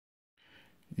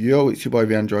Yo, it's your boy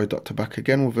the Android Doctor back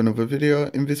again with another video.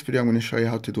 In this video I'm going to show you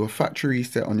how to do a factory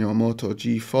reset on your Moto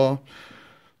G4.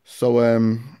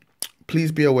 So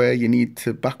please be aware you need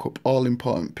to back up all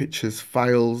important pictures,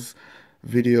 files,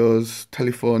 videos,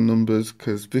 telephone numbers,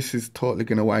 because this is totally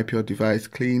going to wipe your device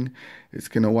clean. It's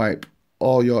going to wipe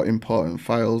all your important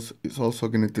files. It's also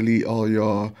going to delete all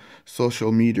your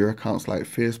social media accounts like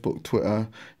Facebook, Twitter,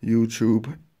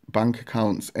 YouTube, bank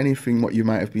accounts, anything what you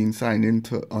might have been signed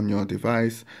into on your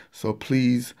device. So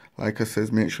please, like I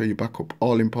says, make sure you back up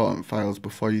all important files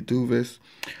before you do this.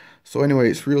 So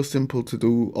anyway, it's real simple to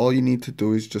do. All you need to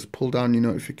do is just pull down your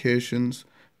notifications,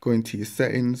 go into your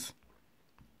settings,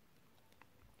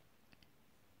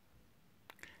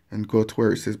 and go to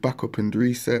where it says backup and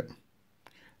reset.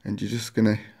 And you're just going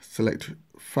to select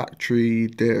factory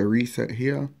data reset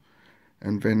here,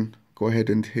 and then go ahead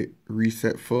and hit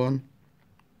reset phone.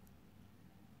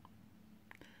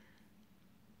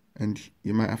 And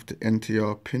you might have to enter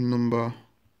your PIN number,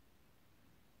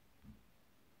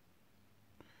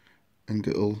 and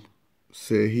it'll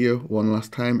say here, one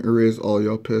last time, erase all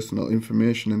your personal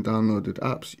information and downloaded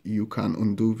apps. You can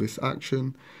undo this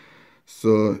action.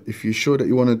 So if you're sure that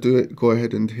you want to do it, go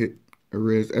ahead and hit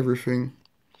erase everything,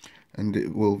 and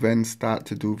it will then start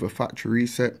to do the factory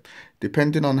reset.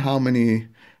 Depending on how many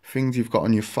things you've got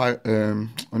on your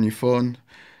phone,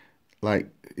 like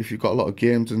if you've got a lot of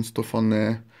games and stuff on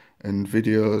there and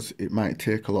videos, it might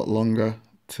take a lot longer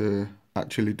to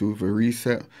actually do the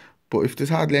reset. But if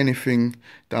there's hardly anything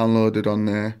downloaded on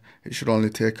there, it should only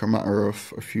take a matter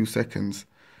of a few seconds.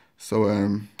 So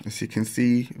as you can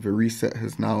see, the reset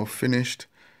has now finished,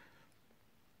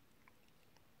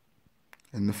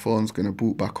 and the phone's going to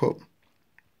boot back up.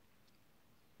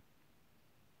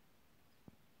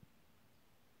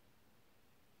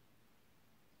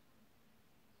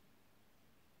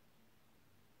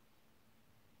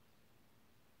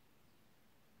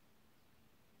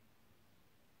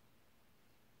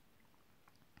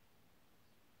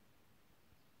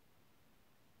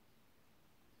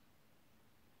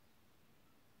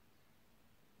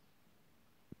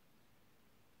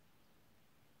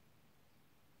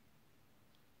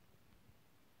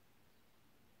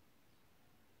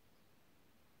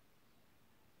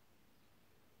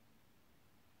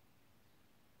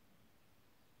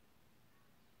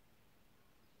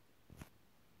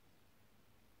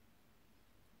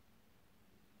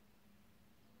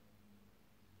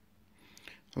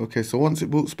 Okay, so once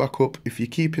it boots back up, if you're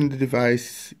keeping the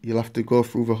device, you'll have to go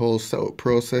through the whole setup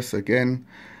process again.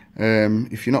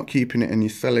 If you're not keeping it and you're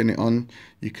selling it on,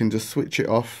 you can just switch it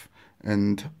off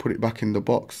and put it back in the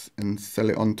box and sell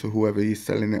it on to whoever you're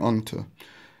selling it on to.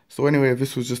 So anyway,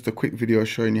 this was just a quick video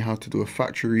showing you how to do a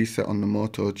factory reset on the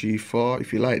Moto G4.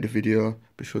 If you liked the video,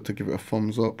 be sure to give it a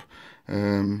thumbs up.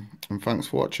 And thanks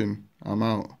for watching. I'm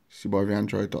out. It's your boy the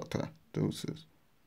Android Doctor. Deuces.